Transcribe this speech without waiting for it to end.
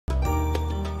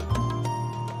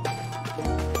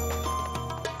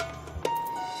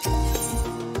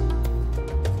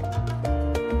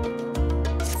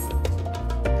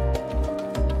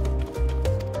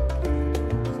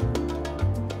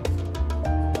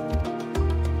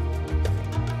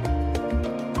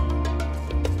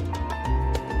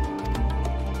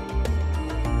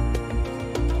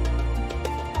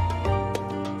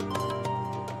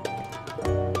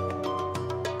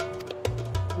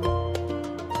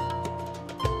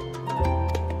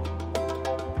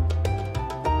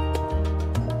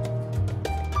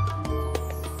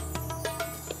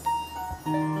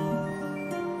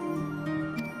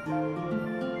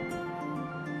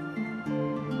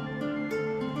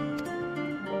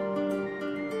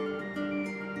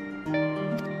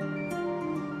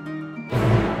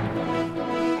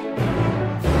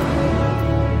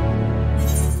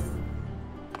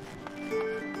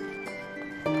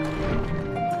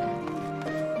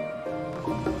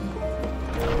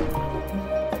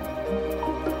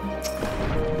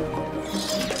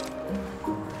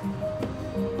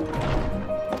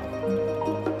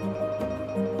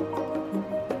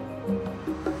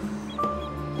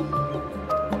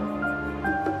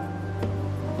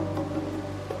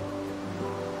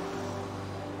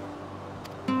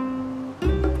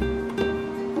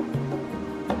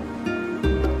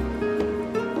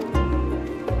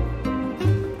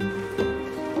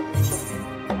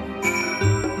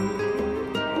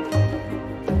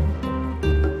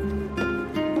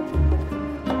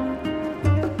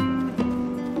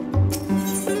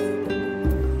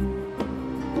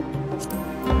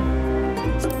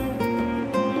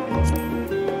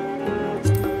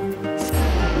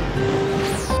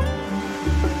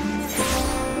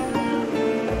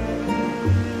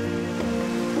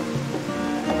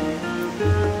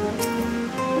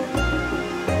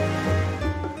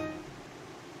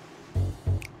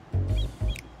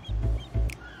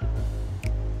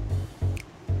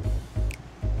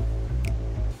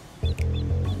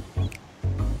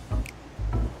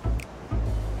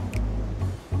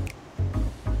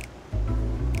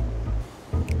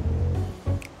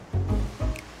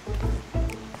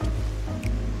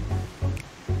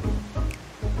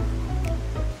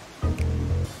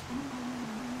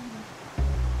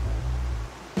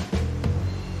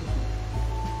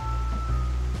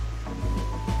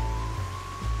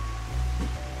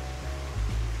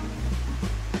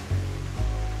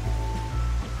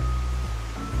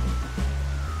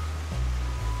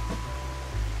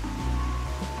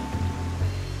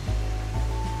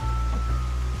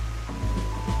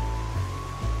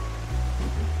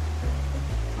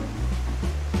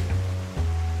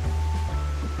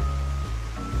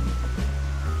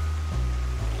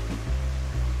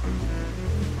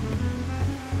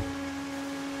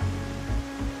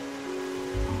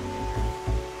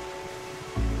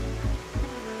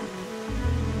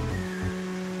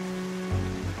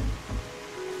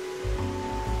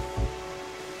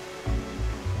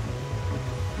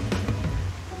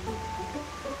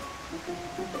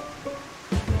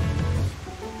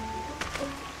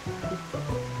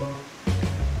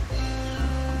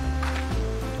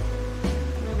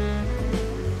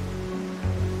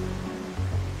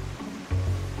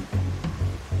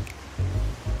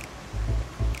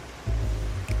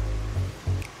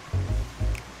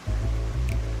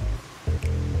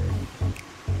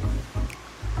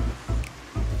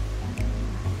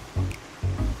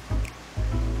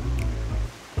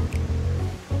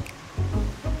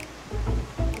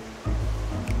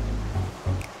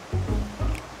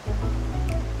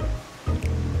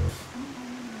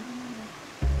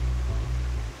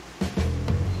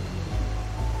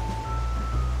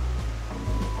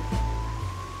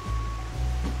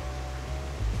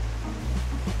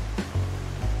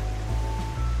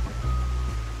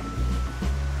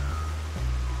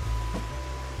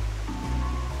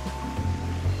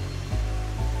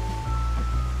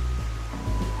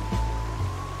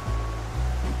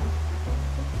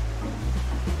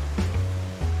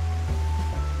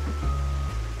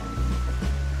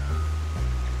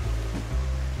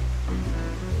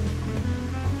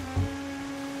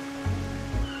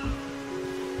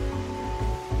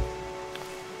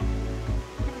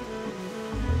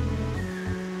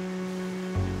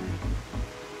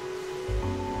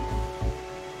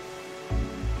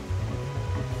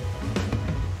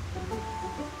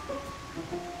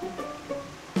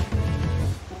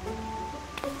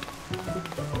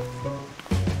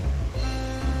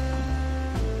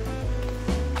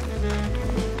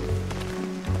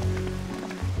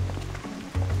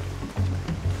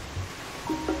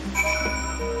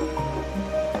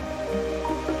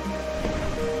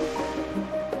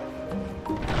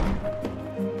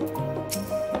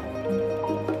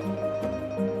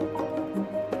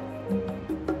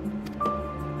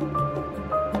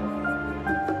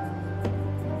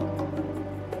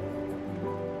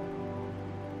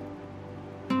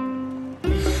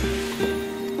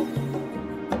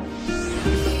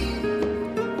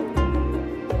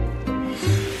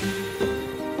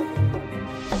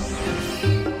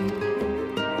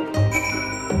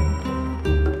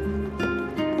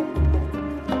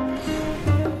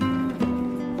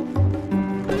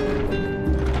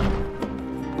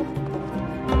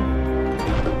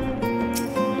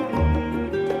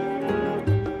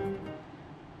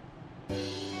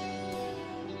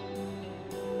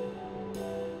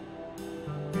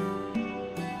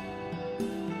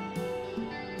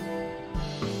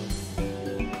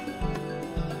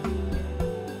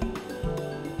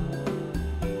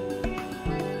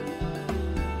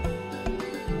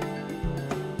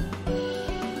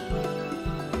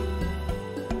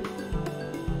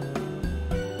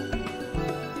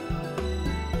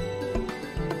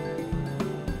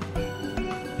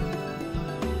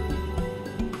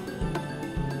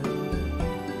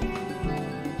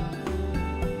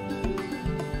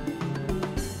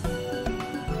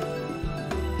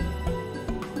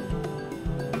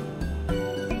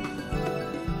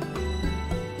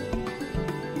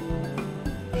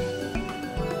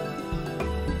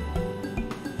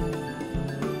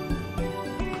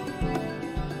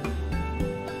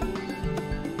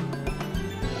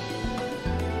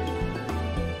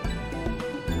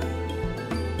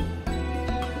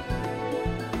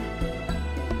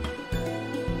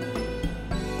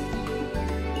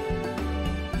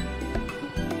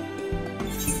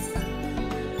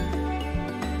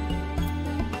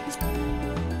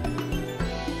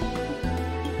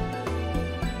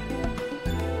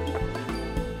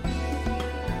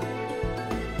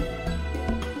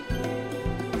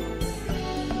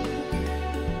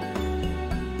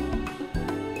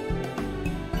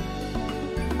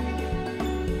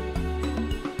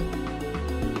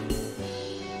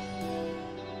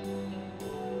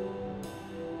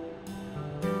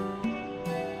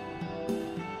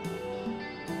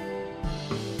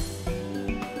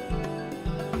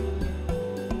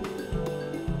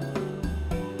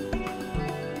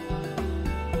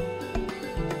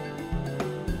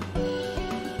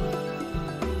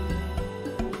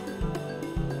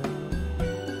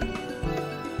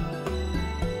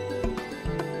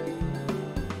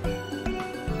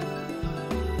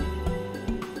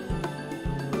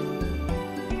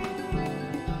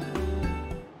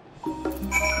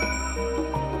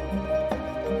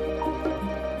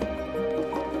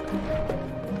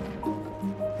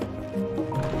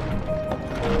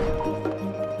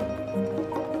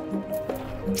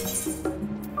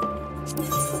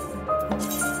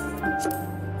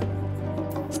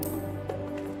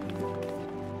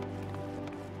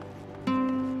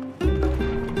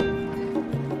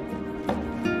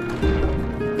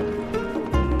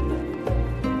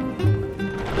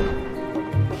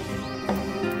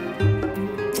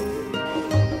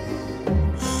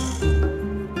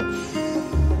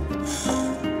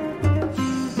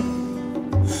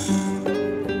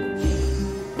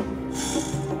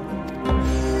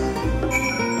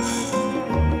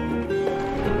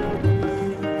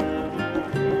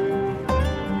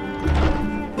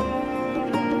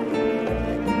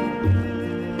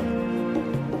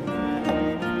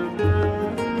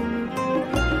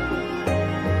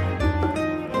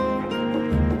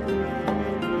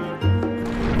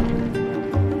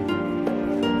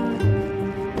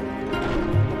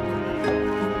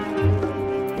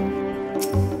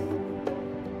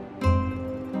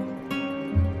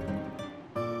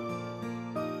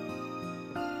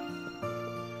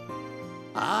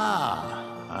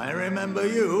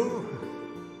you.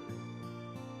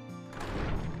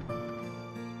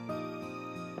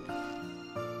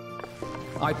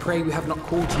 I pray we have not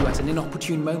called you at an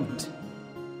inopportune moment.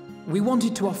 We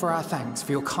wanted to offer our thanks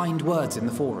for your kind words in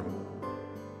the forum.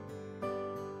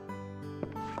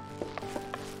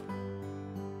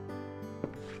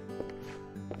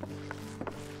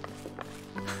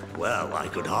 Well, I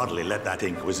could hardly let that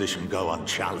inquisition go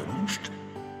unchallenged.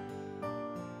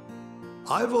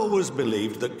 I've always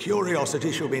believed that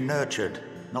curiosity should be nurtured,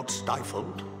 not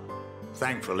stifled.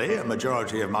 Thankfully, a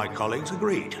majority of my colleagues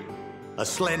agreed. A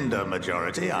slender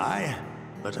majority, aye,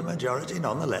 but a majority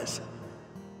nonetheless.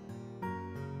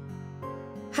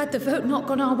 Had the vote not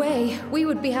gone our way, we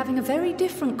would be having a very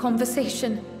different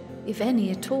conversation, if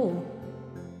any at all.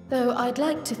 Though I'd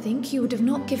like to think you would have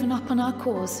not given up on our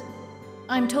cause.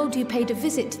 I'm told you paid a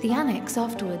visit to the Annex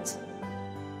afterwards.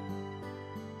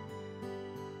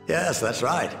 Yes, that's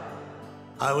right.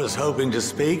 I was hoping to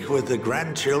speak with the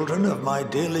grandchildren of my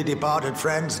dearly departed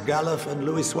friends Galuf and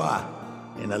Louisoix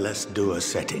in a less dour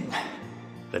setting.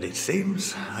 But it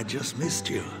seems I just missed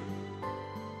you.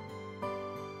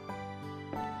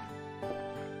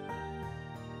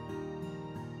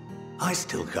 I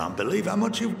still can't believe how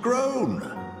much you've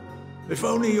grown. If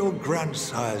only your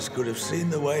grandsires could have seen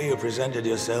the way you presented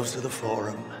yourselves to the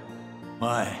Forum.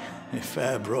 Why, it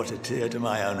fair brought a tear to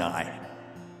my own eye.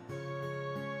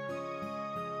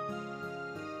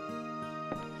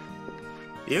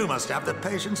 You must have the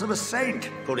patience of a saint,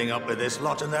 putting up with this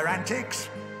lot and their antics.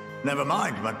 Never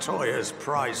mind Matoya's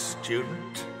prize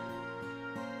student.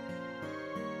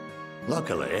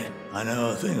 Luckily, I know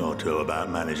a thing or two about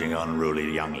managing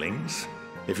unruly younglings.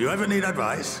 If you ever need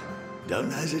advice,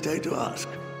 don't hesitate to ask.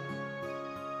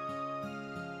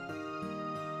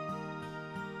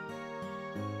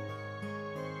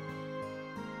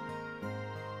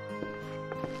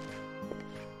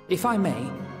 If I may,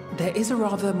 there is a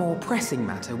rather more pressing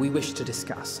matter we wish to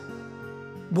discuss.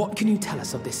 What can you tell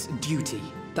us of this duty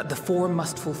that the Forum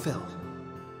must fulfill?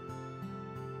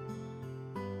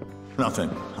 Nothing,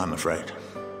 I'm afraid.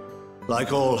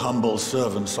 Like all humble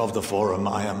servants of the Forum,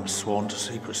 I am sworn to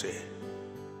secrecy.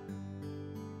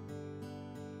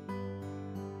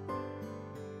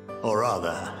 Or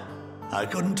rather, I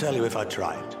couldn't tell you if I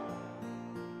tried.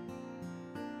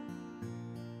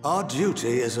 Our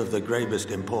duty is of the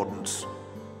gravest importance.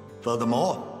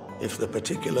 Furthermore, if the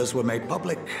particulars were made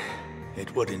public,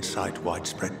 it would incite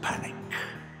widespread panic.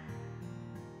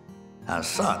 As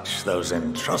such, those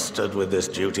entrusted with this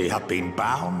duty have been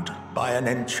bound by an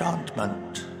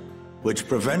enchantment, which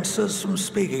prevents us from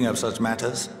speaking of such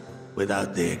matters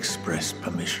without the express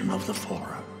permission of the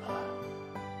Forum.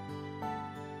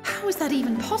 How is that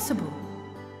even possible?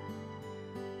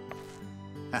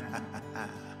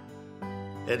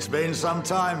 It's been some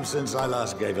time since I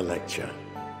last gave a lecture.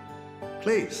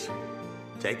 Please,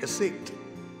 take a seat.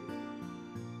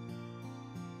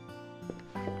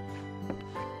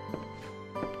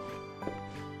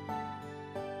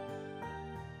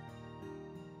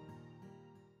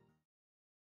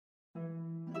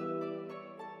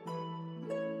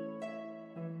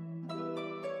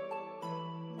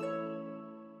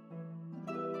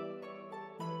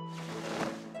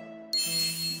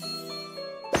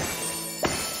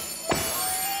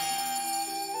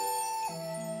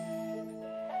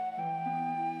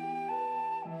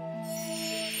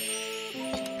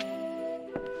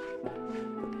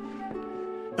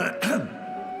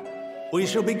 We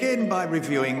shall begin by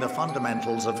reviewing the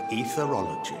fundamentals of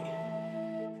etherology.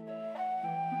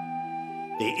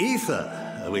 The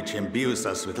ether, which imbues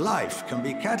us with life, can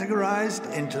be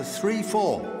categorized into three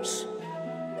forms.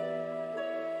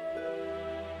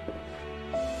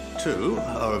 Two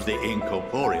are of the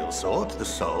incorporeal sort, the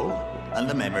soul and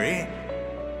the memory.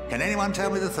 Can anyone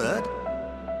tell me the third?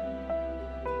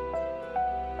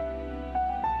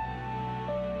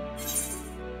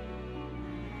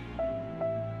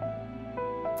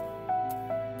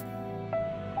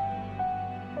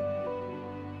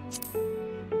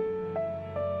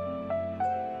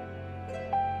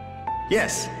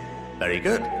 Yes, very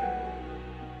good.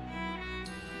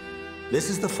 This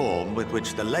is the form with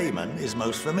which the layman is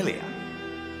most familiar.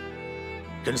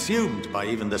 Consumed by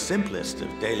even the simplest of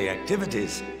daily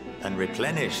activities and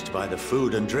replenished by the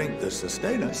food and drink that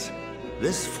sustain us,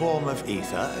 this form of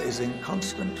ether is in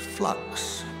constant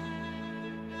flux.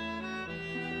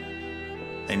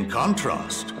 In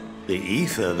contrast, the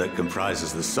ether that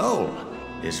comprises the soul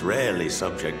is rarely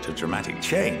subject to dramatic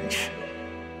change.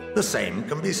 The same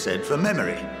can be said for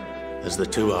memory, as the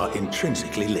two are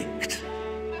intrinsically linked.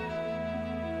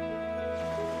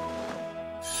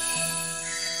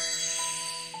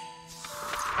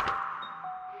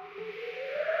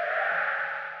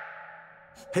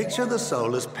 Picture the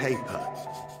soul as paper,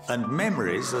 and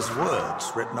memories as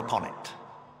words written upon it.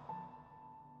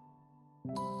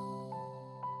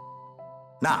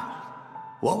 Now,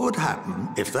 what would happen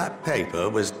if that paper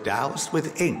was doused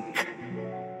with ink?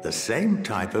 The same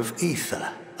type of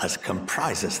ether as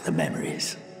comprises the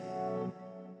memories.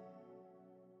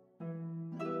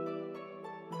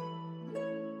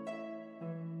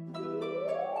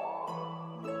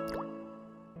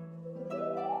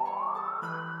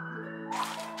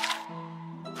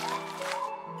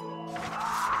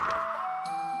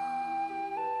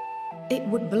 It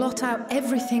would blot out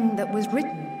everything that was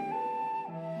written.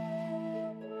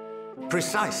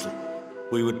 Precisely.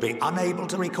 We would be unable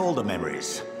to recall the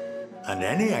memories, and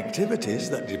any activities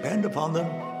that depend upon them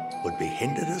would be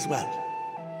hindered as well.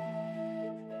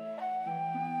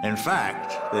 In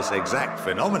fact, this exact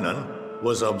phenomenon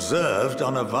was observed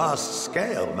on a vast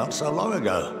scale not so long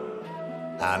ago.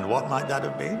 And what might that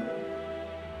have been?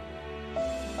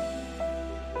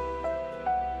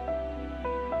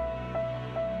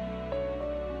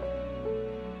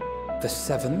 The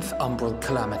seventh Umbral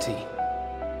Calamity.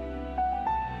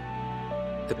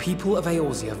 The people of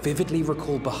Eorzea vividly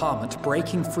recall Bahamut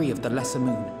breaking free of the Lesser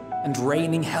Moon and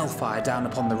raining hellfire down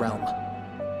upon the realm.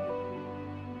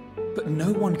 But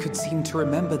no one could seem to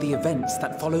remember the events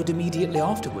that followed immediately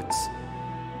afterwards.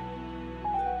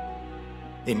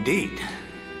 Indeed.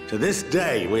 To this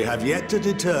day, we have yet to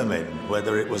determine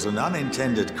whether it was an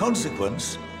unintended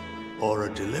consequence or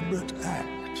a deliberate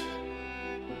act.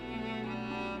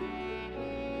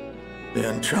 The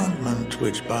enchantment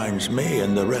which binds me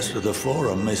and the rest of the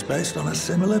Forum is based on a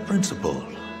similar principle.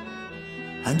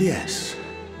 And yes,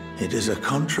 it is a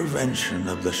contravention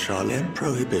of the Sharlayan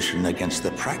prohibition against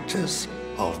the practice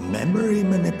of memory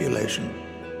manipulation.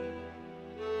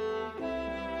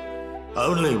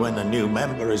 Only when a new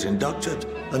member is inducted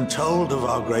and told of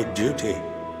our great duty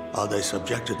are they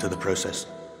subjected to the process.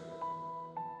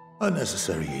 A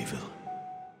necessary evil.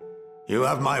 You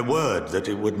have my word that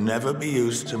it would never be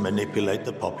used to manipulate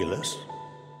the populace?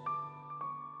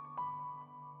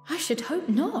 I should hope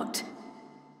not.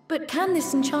 But can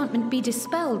this enchantment be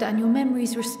dispelled and your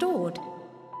memories restored?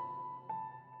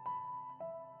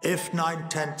 If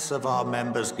 9/10 of our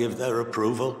members give their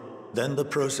approval, then the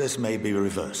process may be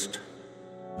reversed.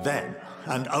 Then,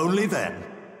 and only then,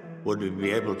 would we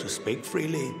be able to speak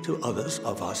freely to others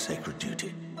of our sacred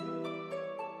duty.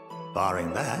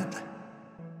 Barring that,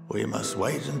 we must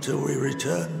wait until we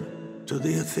return to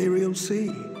the ethereal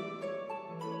sea.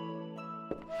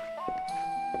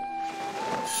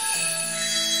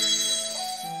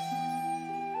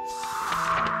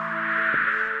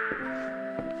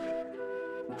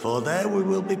 For there we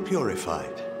will be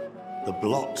purified, the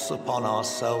blots upon our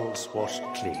souls washed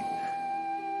clean.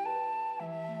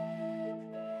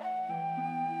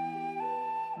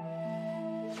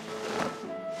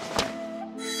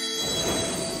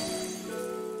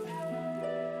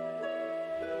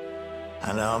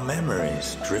 And our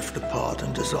memories drift apart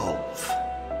and dissolve.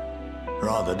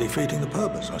 Rather defeating the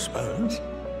purpose, I suppose.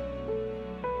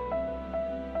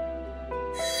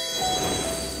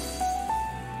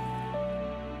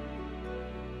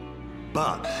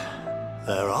 But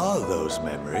there are those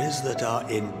memories that are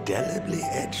indelibly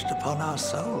etched upon our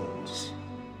souls,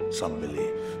 some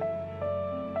believe.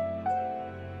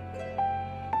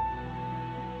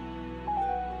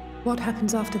 What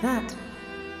happens after that?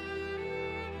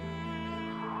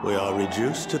 We are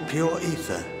reduced to pure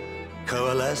ether,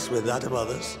 coalesce with that of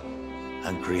others,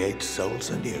 and create souls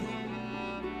anew.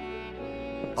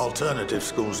 Alternative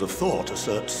schools of thought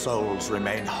assert souls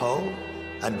remain whole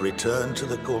and return to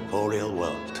the corporeal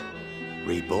world,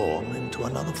 reborn into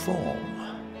another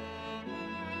form.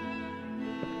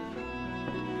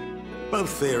 Both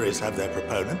theories have their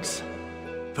proponents.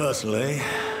 Personally,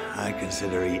 I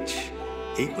consider each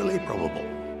equally probable.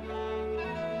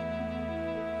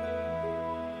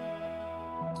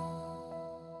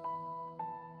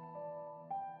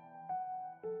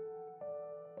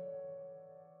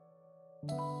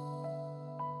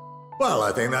 Well,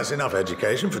 I think that's enough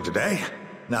education for today,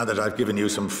 now that I've given you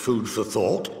some food for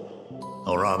thought.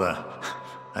 Or rather,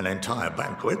 an entire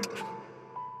banquet.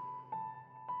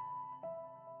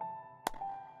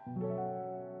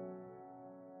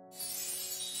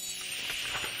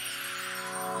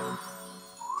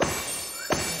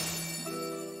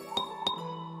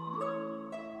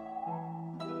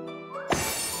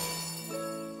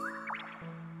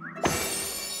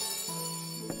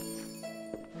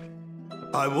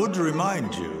 I would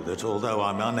remind you that although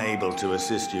I'm unable to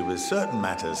assist you with certain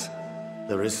matters,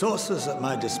 the resources at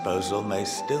my disposal may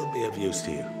still be of use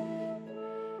to you.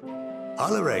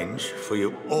 I'll arrange for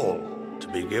you all to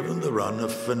be given the run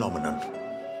of Phenomenon.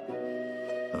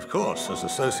 Of course, as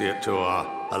associate to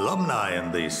our alumni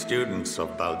and the students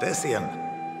of Baldessian,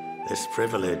 this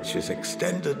privilege is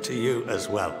extended to you as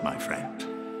well, my friend.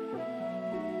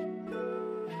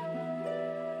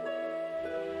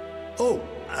 Oh,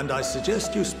 and I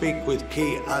suggest you speak with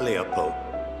Ki Aliapo.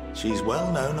 She's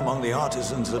well known among the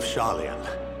artisans of Sharlayan,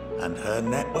 and her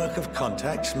network of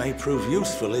contacts may prove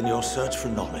useful in your search for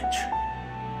knowledge.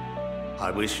 I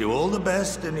wish you all the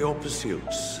best in your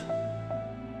pursuits,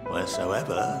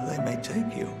 wheresoever they may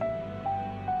take you.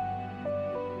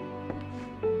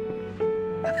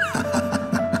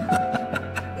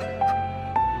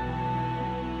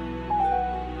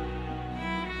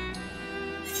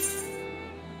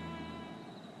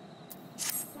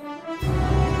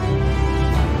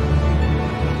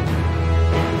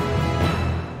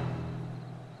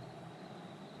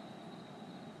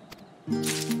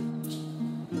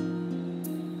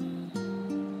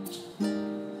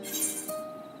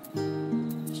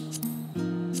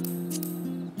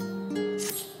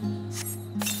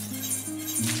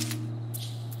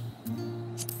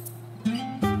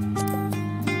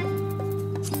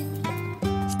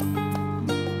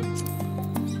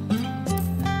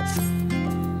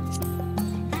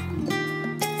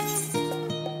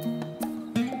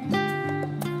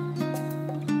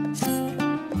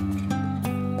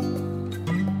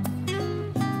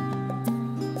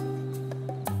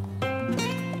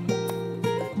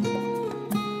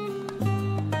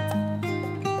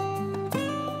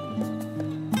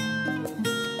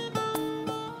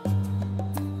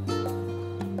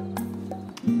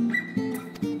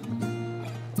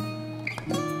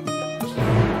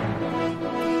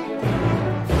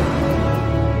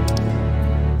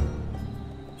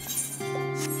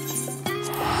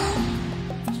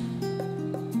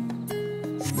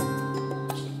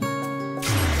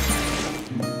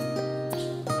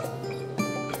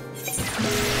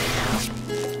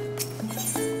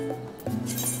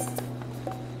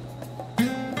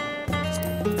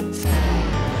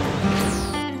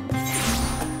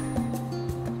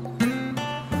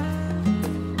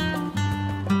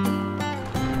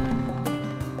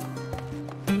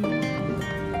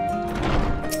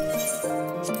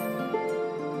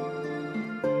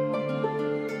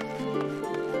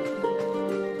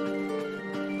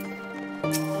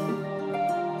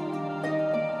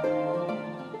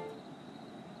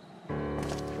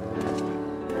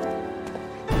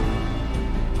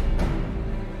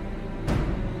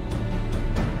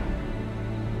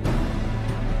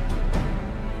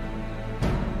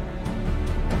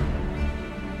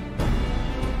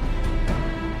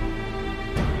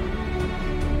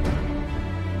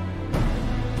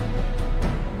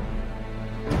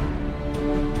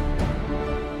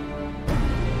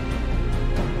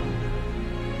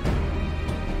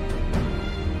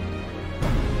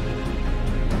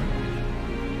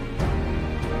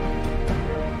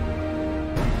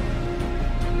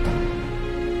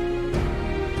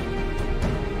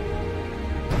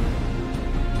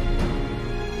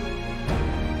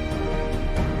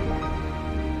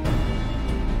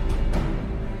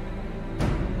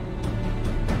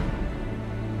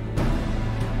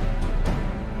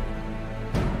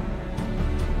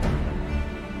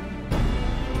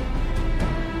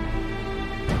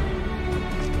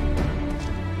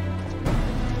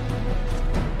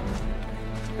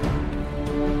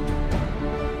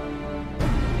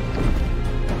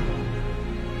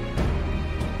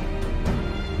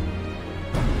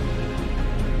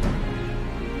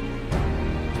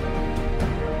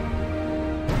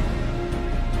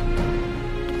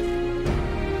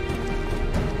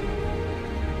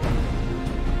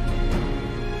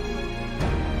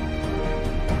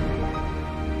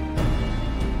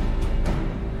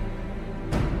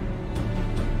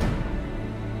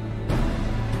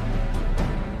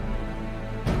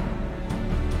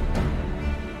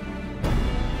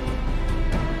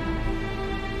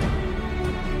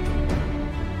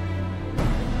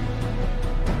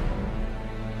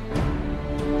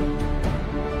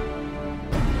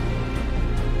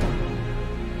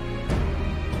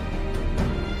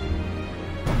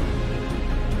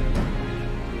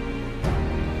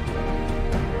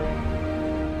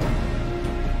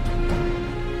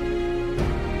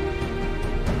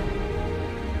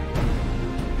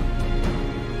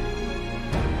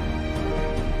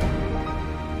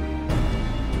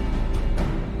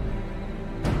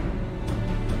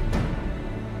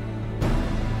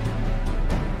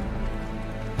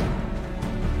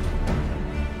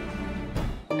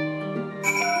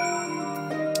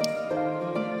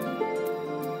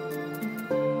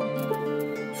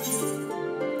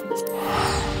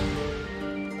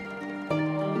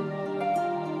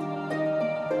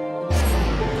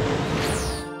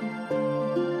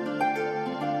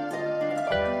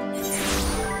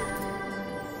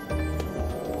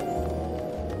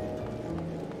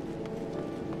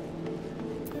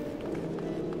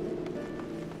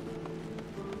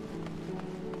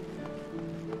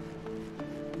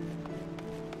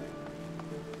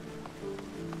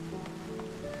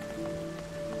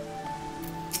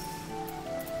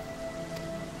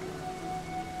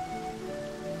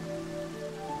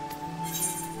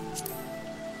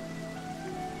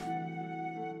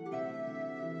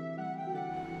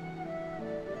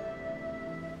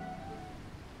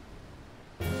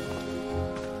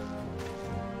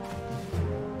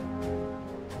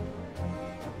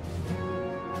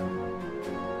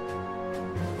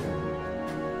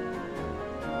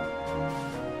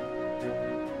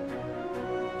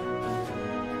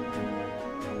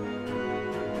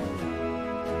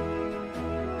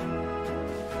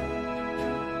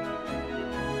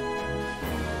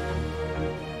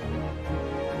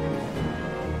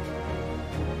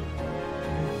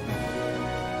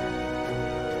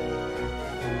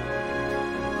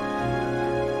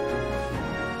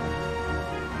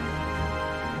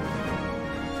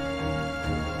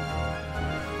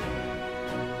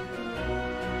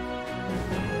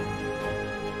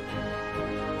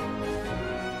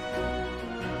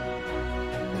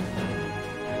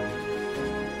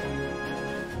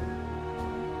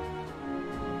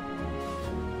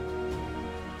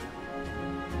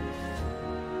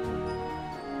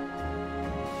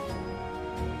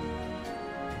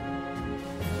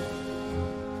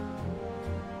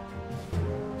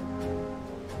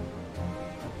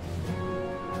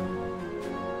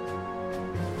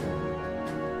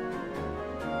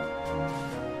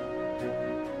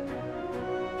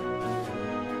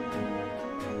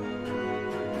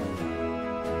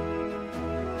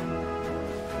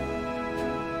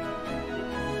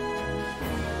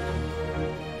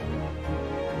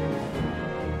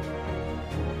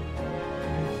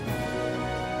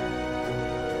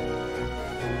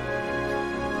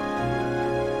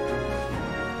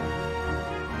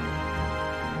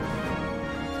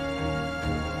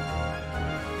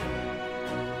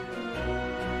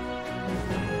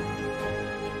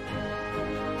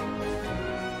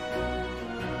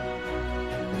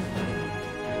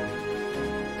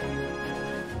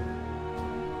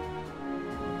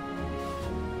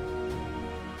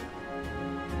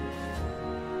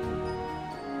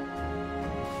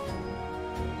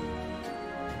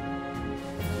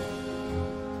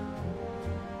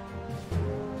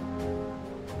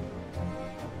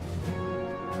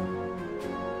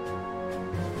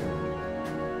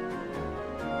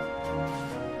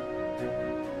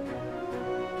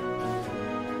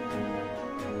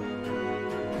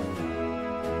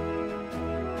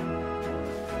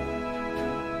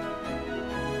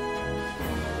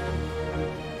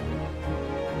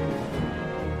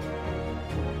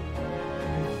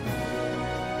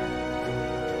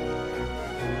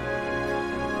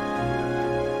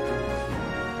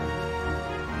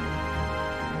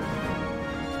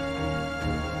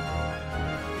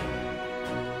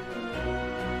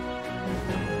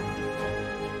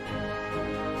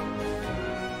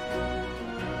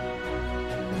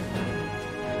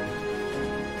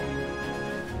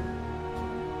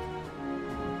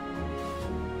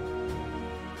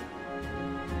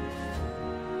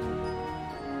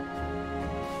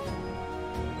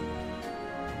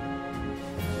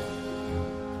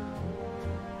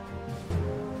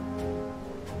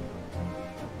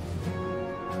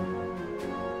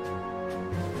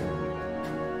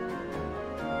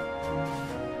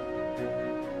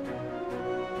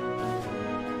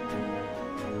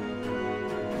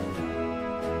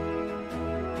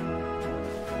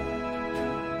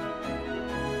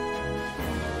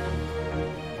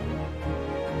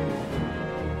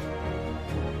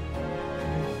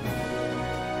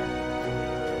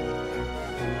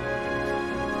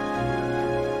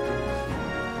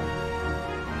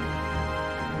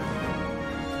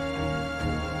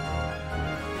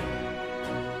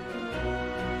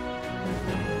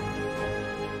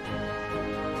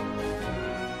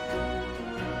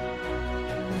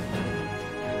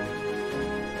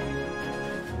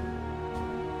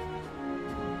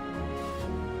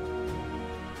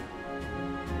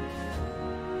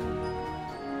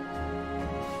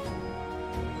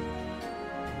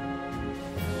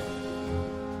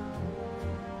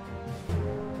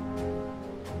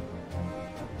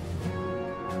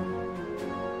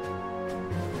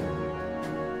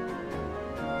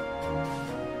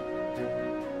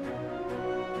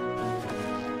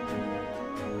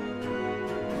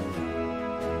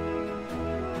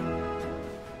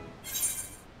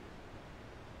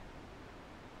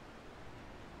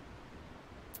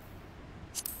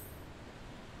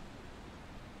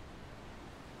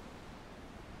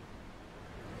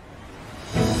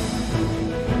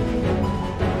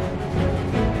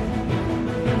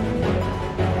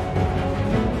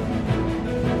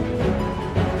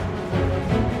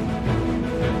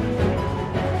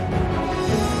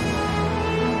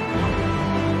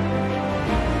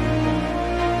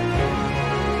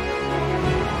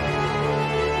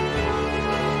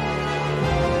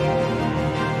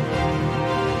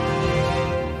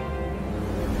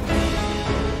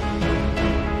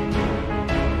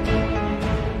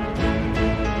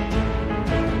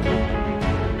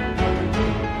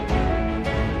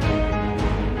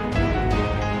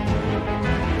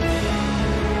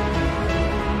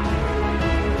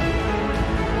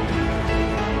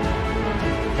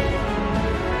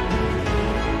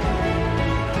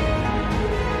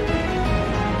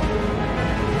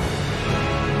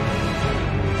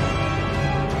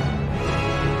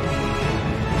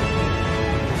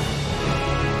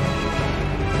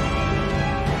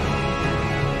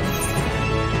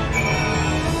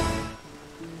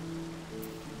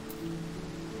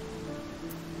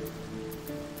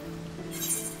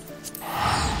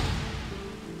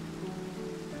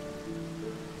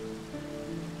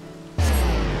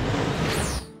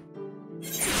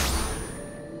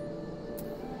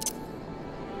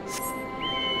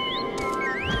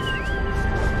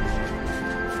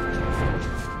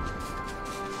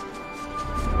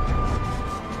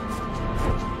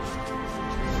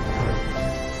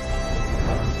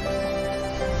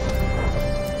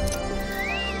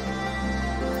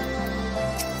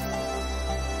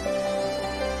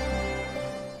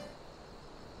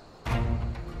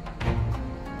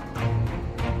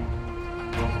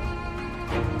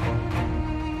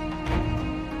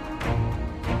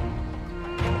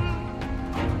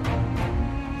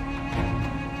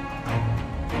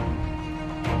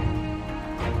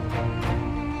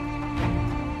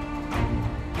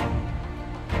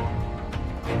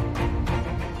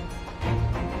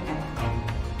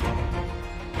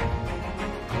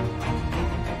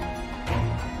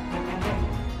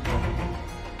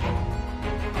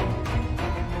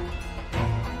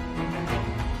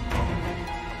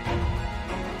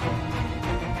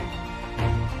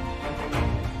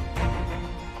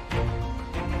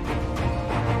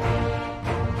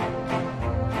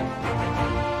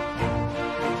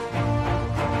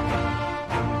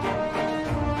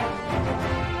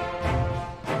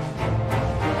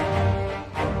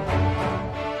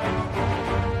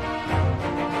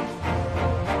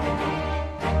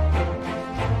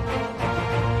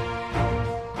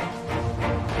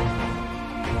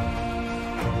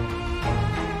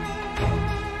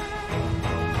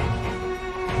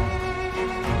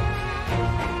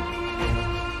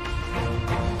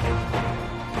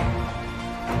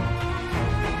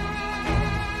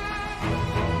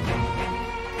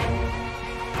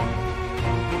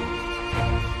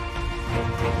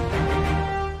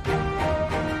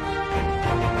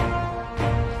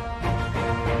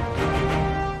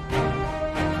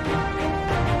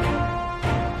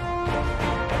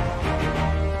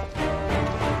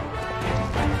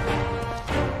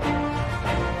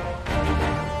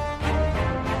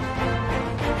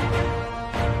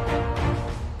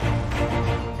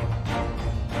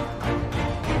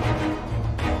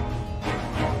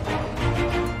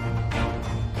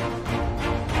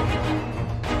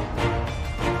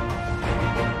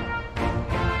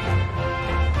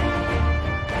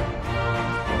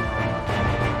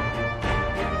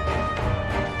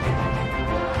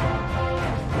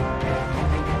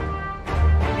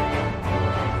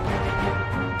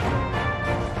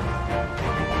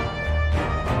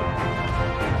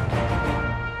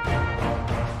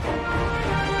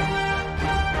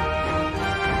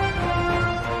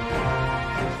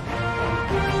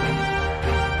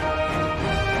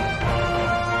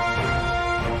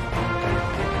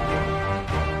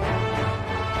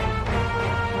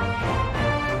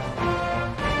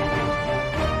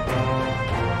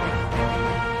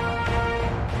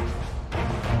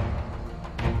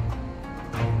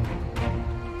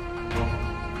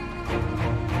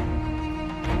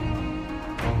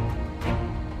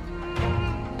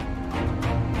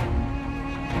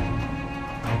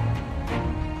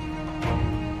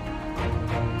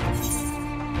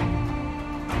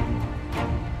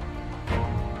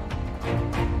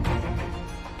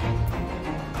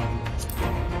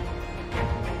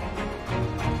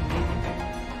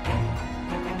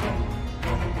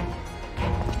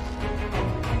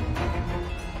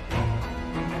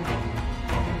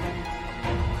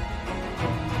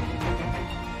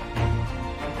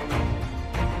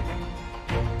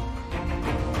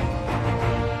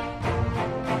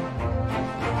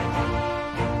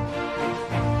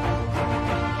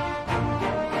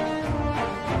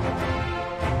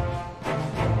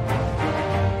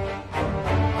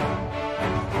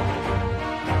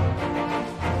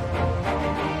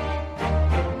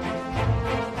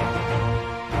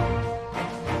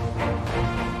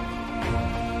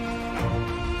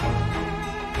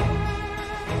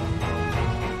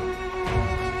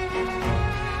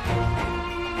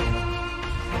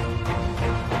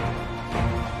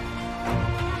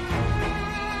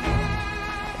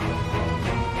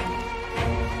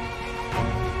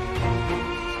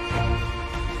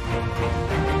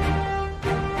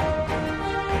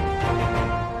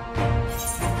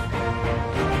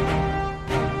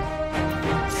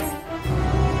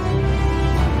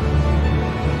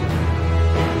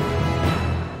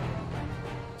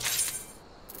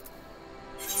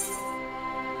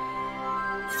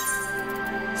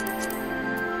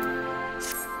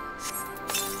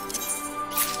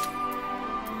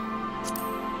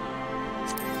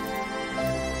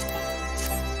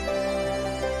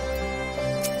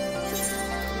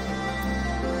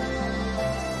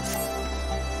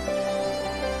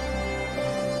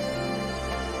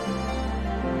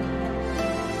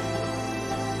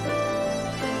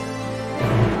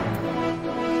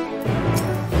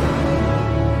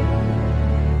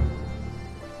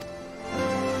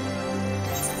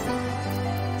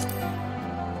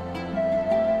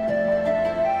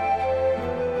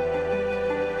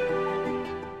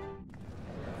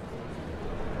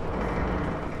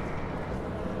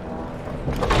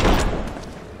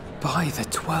 By the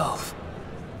 12.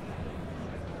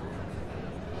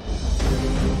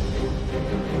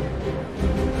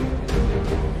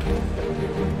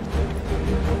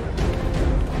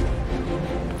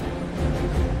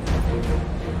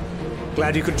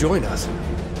 Glad you could join us.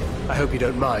 I hope you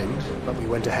don't mind, but we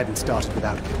went ahead and started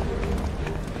without you.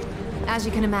 As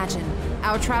you can imagine,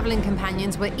 our traveling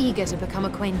companions were eager to become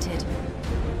acquainted.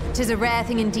 'Tis a rare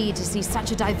thing indeed to see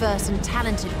such a diverse and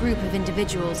talented group of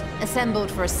individuals assembled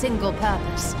for a single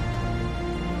purpose.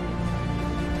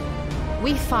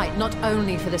 We fight not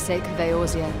only for the sake of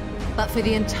Eorzea, but for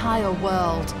the entire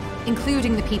world,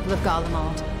 including the people of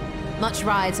Garlemald. Much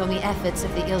rides on the efforts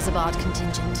of the Ilsabard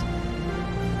contingent.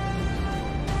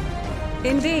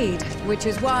 Indeed, which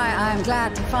is why I am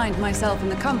glad to find myself in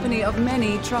the company of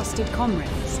many trusted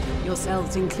comrades,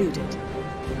 yourselves included.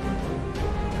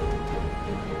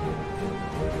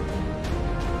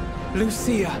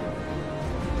 Lucia!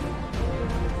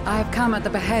 I have come at the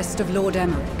behest of Lord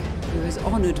Emmerich, who has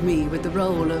honored me with the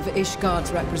role of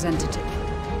Ishgard's representative.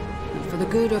 And for the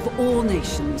good of all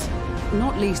nations,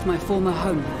 not least my former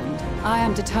homeland, I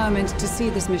am determined to see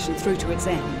this mission through to its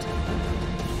end.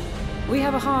 We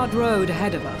have a hard road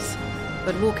ahead of us,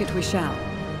 but walk it we shall,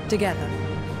 together.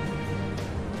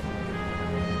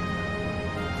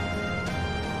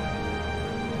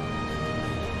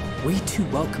 We too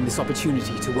welcome this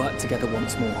opportunity to work together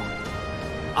once more.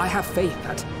 I have faith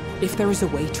that, if there is a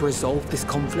way to resolve this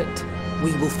conflict,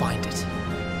 we will find it.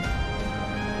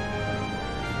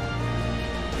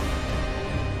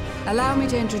 Allow me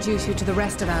to introduce you to the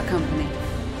rest of our company.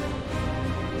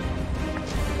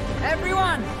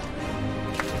 Everyone!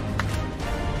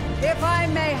 If I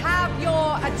may have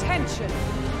your attention.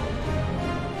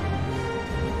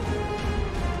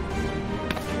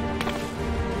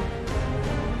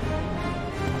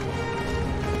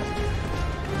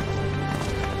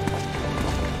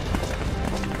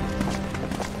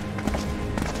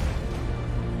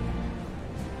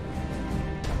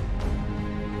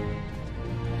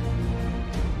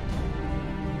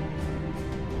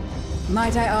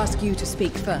 Might I ask you to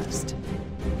speak first?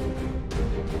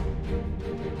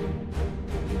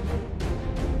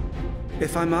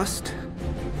 If I must.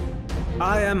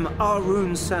 I am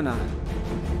Arun Senna,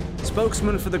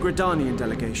 spokesman for the Gridanian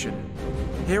delegation,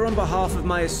 here on behalf of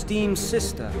my esteemed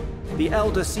sister, the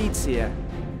Elder Seedseer.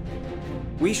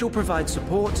 We shall provide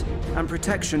support and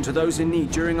protection to those in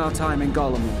need during our time in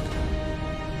Garlemald.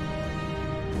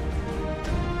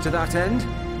 To that end,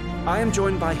 I am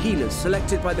joined by healers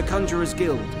selected by the Conjurers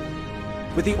Guild,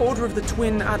 with the Order of the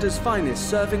Twin Adder's Finest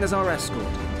serving as our escort.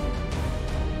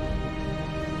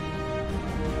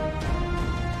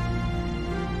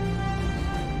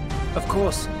 Of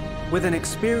course, with an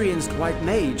experienced white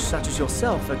mage such as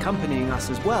yourself accompanying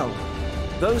us as well,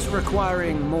 those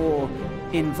requiring more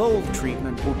involved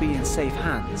treatment will be in safe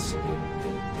hands.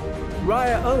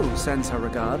 Raya O sends her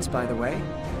regards, by the way.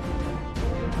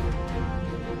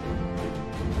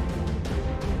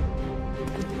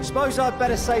 Suppose I'd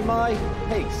better say my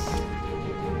piece.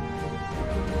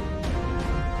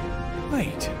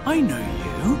 Wait, I know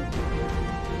you.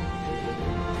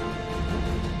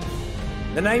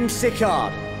 The name's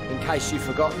Sicard, in case you've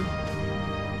forgotten.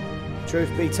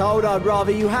 Truth be told, I'd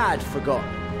rather you had forgotten.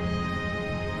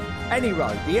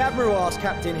 Anyway, the Admiral asked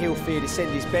Captain Hilfear to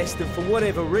send his best, and for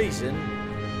whatever reason,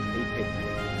 he picked me.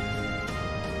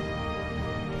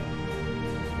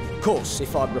 Of course,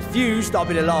 if I'd refused, I'd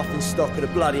be the laughingstock of the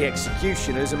bloody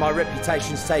executioners, and my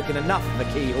reputation's taken enough of a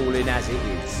keyhauling as it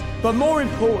is. But more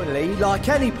importantly, like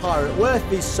any pirate worth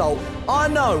his salt, I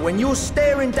know when you're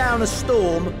staring down a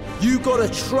storm, you gotta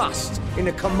trust in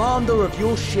the commander of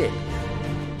your ship.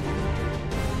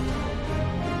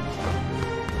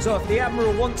 So if the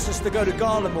Admiral wants us to go to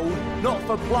Garlemald, not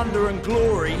for plunder and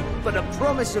glory, but a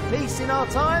promise of peace in our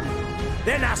time,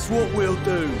 then that's what we'll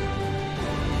do.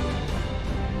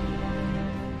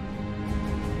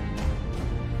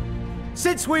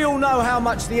 Since we all know how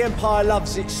much the Empire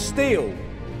loves its steel,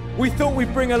 we thought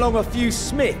we'd bring along a few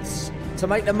smiths to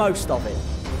make the most of it.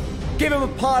 Give them a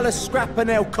pile of scrap and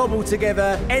they'll cobble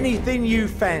together anything you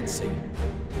fancy.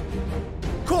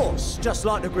 Of course, just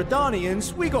like the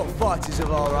Gridanians, we got fighters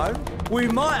of our own. We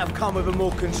might have come with a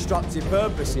more constructive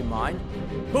purpose in mind,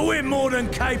 but we're more than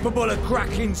capable of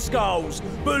cracking skulls,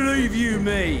 believe you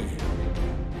me.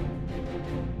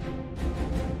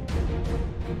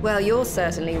 Well, you're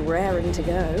certainly raring to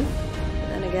go. But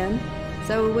then again,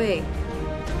 so are we.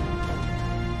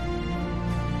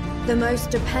 The most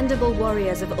dependable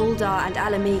warriors of Uldar and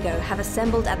Alamigo have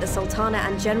assembled at the Sultana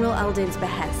and General Aldin's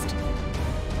behest.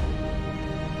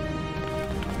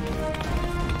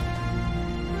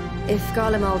 If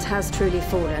Garlemald has truly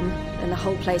fallen, then the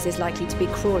whole place is likely to be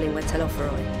crawling with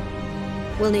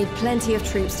Telophoroi. We'll need plenty of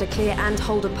troops to clear and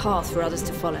hold a path for others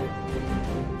to follow.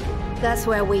 That's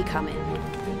where we come in.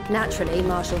 Naturally,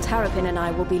 Marshal Terrapin and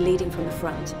I will be leading from the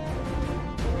front.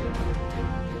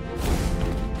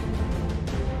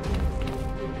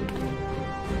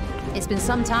 It's been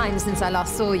some time since I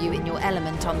last saw you in your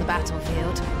element on the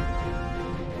battlefield.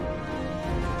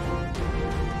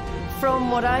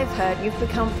 From what I've heard, you've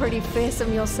become pretty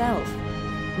fearsome yourself.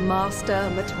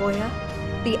 Master Matoya,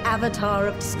 the Avatar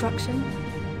of Destruction.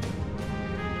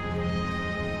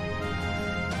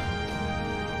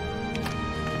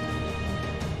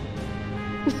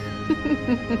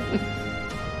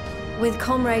 With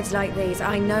comrades like these,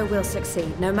 I know we'll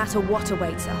succeed, no matter what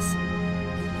awaits us.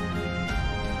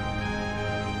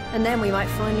 And then we might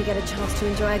finally get a chance to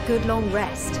enjoy a good long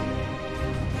rest.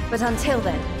 But until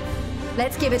then,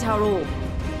 let's give it our all.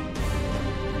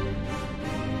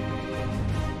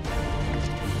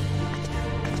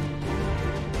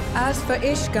 As for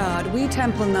Ishgard, we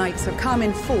Temple Knights have come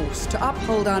in force to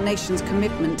uphold our nation's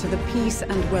commitment to the peace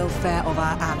and welfare of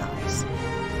our allies.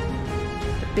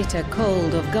 The bitter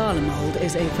cold of Garlemald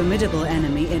is a formidable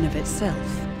enemy in of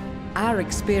itself. Our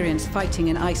experience fighting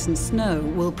in ice and snow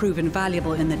will prove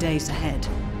invaluable in the days ahead.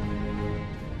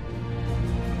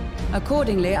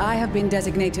 Accordingly, I have been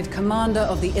designated commander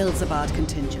of the Ilzabard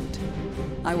contingent.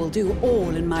 I will do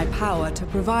all in my power to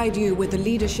provide you with the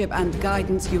leadership and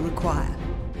guidance you require.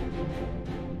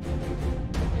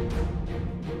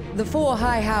 The four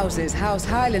high houses, House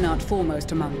Hylinart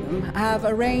foremost among them, have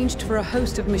arranged for a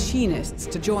host of machinists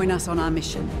to join us on our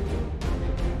mission.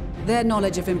 Their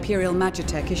knowledge of Imperial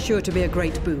Magitech is sure to be a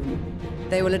great boon.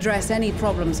 They will address any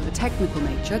problems of a technical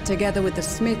nature, together with the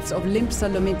smiths of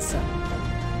Limpsa Lomitsa.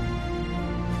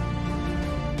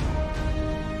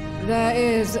 There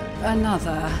is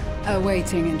another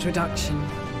awaiting introduction.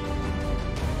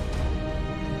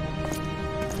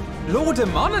 Lord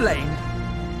Emanolain!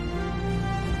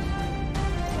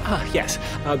 Ah, yes.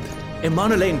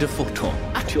 Emanolain de Forton,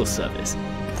 at your service.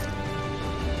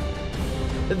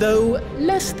 Though,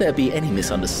 lest there be any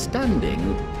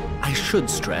misunderstanding, I should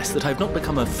stress that I've not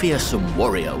become a fearsome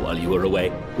warrior while you were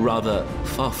away. Rather,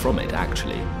 far from it,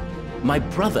 actually. My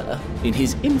brother, in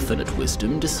his infinite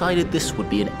wisdom, decided this would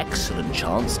be an excellent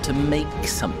chance to make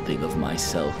something of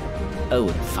myself. Oh,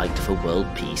 and fight for world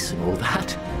peace and all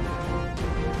that.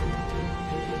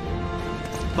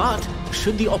 But,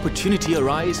 should the opportunity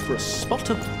arise for a spot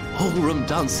of ballroom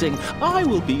dancing, I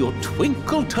will be your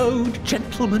twinkle-toed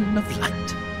gentleman of light.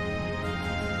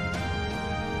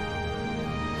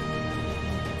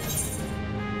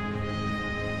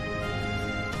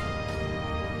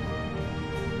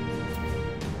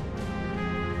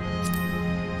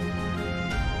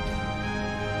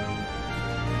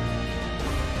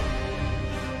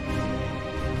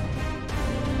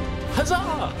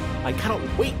 Huzzah! I cannot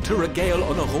wait to regale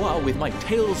Honoroa with my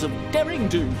tales of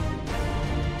daring-do.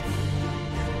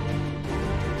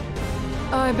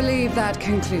 I believe that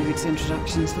concludes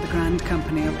introductions for the Grand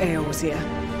Company of Eorzea.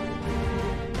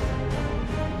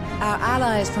 Our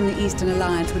allies from the Eastern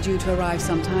Alliance were due to arrive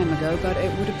some time ago, but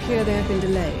it would appear they have been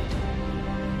delayed.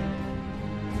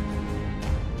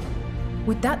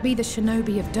 Would that be the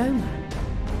shinobi of Doma?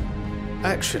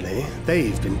 Actually,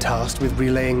 they've been tasked with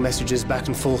relaying messages back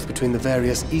and forth between the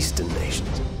various Eastern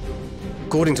nations.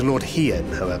 According to Lord Hien,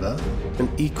 however,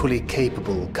 an equally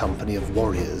capable company of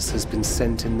warriors has been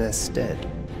sent in their stead.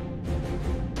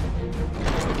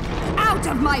 Out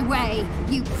of my way,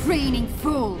 you preening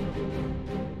fool!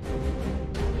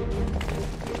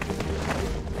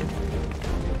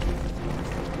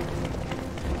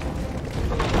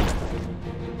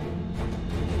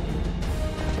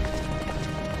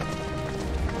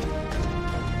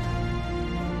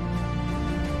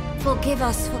 Forgive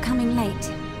us for coming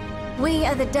late. We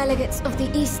are the delegates of the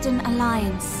Eastern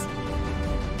Alliance.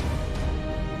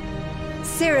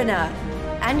 Cyrena,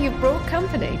 and you've brought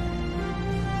company.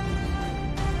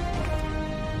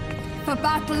 For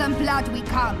battle and blood we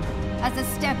come, as the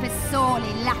steppe is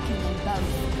sorely lacking in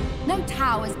both. No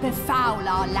towers befoul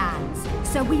our lands,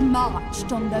 so we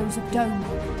marched on those of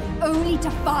Doma, only to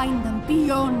find them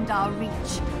beyond our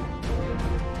reach.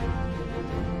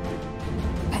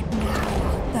 But now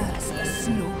our thirst for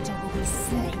slaughter will be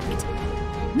slaked.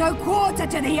 No quarter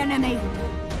to the enemy!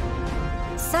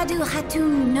 Sadu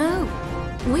Hatun, no.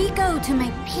 We go to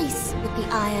make peace with the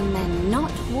Iron Men,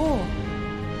 not war.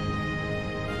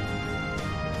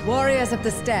 Warriors of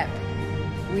the Steppe,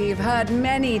 we've heard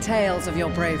many tales of your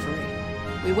bravery.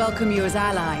 We welcome you as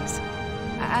allies.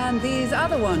 And these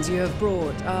other ones you have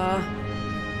brought are...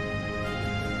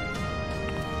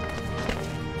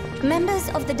 Members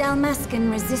of the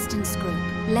Dalmascan resistance group,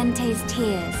 Lente's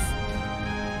Tears.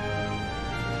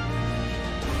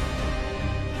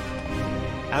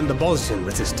 And the Bosnian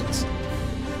resistance.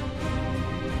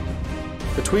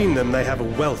 Between them, they have a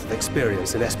wealth of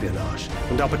experience in espionage,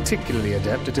 and are particularly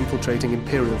adept at infiltrating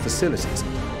Imperial facilities,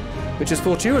 which is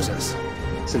fortuitous,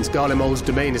 since Garlemald's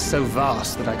domain is so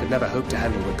vast that I could never hope to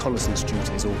handle reconnaissance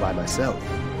duties all by myself.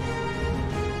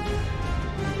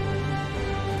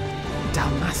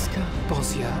 Dalmasca,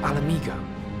 Bosnia, Alamigo.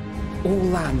 All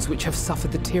lands which have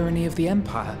suffered the tyranny of the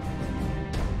Empire.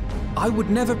 I would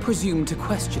never presume to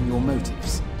question your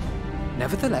motives.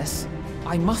 Nevertheless,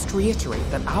 I must reiterate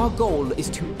that our goal is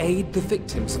to aid the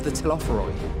victims of the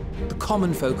Telophoroi, the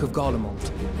common folk of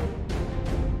Garlemald.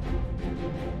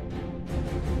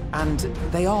 And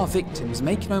they are victims,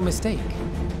 make no mistake.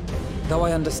 Though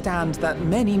I understand that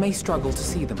many may struggle to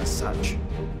see them as such.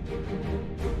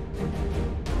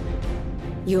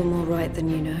 You're more right than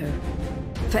you know.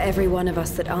 For every one of us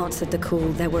that answered the call,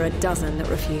 there were a dozen that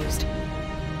refused.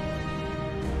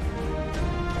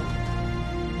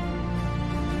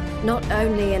 Not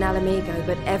only in Alamigo,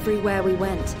 but everywhere we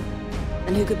went.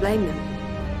 And who could blame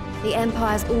them? The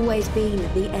Empire's always been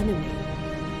the enemy.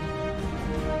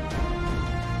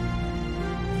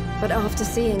 But after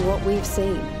seeing what we've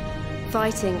seen,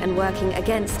 fighting and working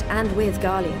against and with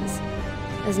Garleans,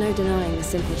 there's no denying the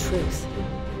simple truth.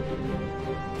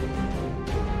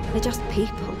 They're just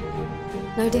people.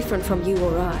 No different from you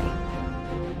or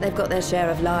I. They've got their share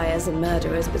of liars and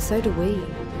murderers, but so do we.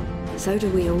 So do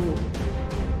we all.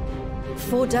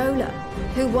 Fordola,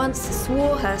 who once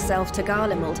swore herself to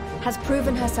Garlemald, has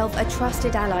proven herself a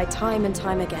trusted ally time and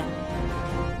time again.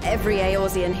 Every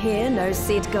Eorzean here knows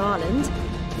Cid Garland,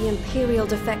 the Imperial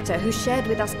defector who shared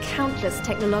with us countless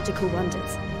technological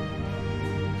wonders.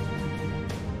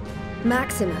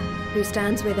 Maxima, who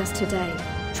stands with us today,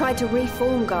 tried to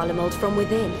reform Garlemald from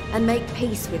within and make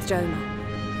peace with Doma.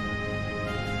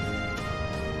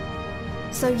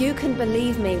 So you can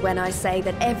believe me when I say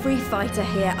that every fighter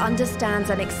here understands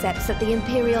and accepts that the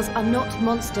Imperials are not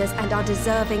monsters and are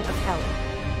deserving of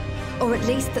help. Or at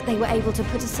least that they were able to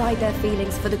put aside their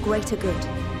feelings for the greater good.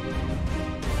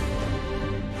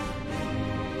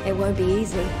 It won't be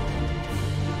easy,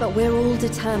 but we're all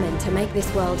determined to make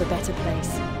this world a better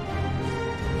place.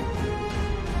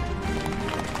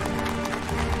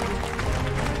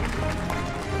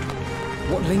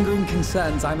 What lingering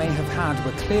concerns I may have had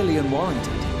were clearly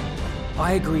unwarranted.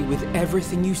 I agree with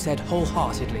everything you said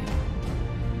wholeheartedly.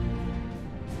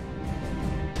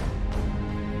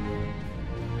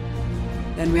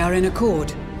 Then we are in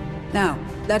accord. Now,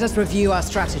 let us review our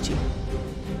strategy.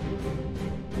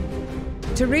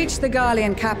 To reach the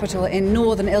Garlean capital in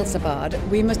northern Ilsabard,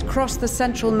 we must cross the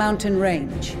central mountain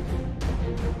range.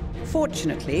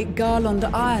 Fortunately, Garlond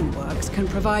Ironworks can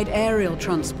provide aerial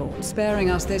transport, sparing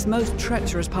us this most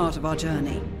treacherous part of our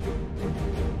journey.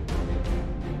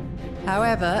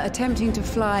 However, attempting to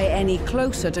fly any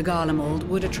closer to Garlemald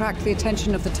would attract the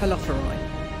attention of the Telophoroi.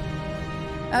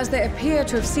 As they appear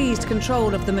to have seized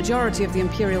control of the majority of the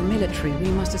Imperial military,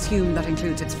 we must assume that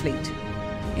includes its fleet.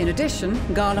 In addition,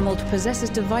 Garlemald possesses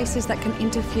devices that can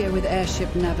interfere with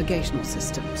airship navigational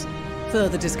systems,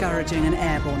 further discouraging an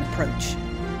airborne approach.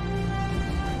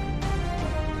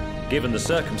 Given the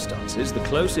circumstances, the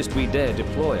closest we dare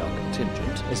deploy our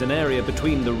contingent is an area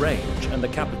between the range and the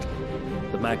capital,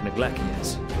 the Magna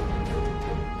Glaciers.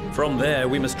 From there,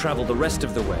 we must travel the rest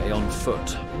of the way on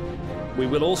foot. We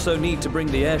will also need to bring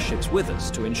the airships with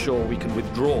us to ensure we can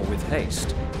withdraw with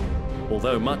haste.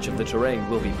 Although much of the terrain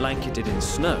will be blanketed in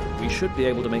snow, we should be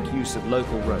able to make use of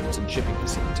local roads and shipping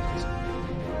facilities.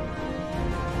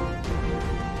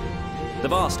 The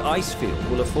vast ice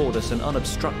field will afford us an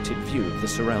unobstructed view of the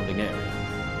surrounding area.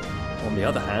 On the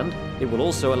other hand, it will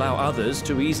also allow others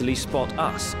to easily spot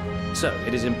us, so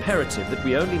it is imperative that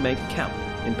we only make camp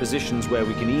in positions where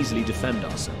we can easily defend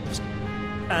ourselves.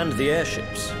 And the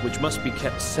airships, which must be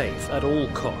kept safe at all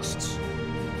costs.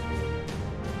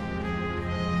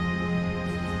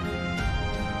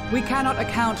 We cannot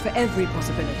account for every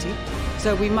possibility,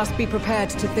 so we must be prepared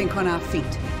to think on our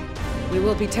feet. We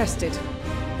will be tested.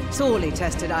 Sorely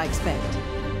tested, I expect.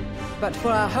 But for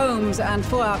our homes and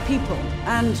for our people,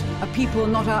 and a people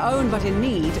not our own but in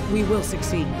need, we will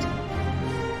succeed.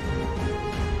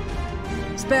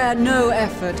 Spare no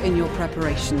effort in your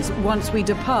preparations. Once we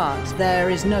depart, there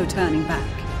is no turning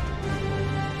back.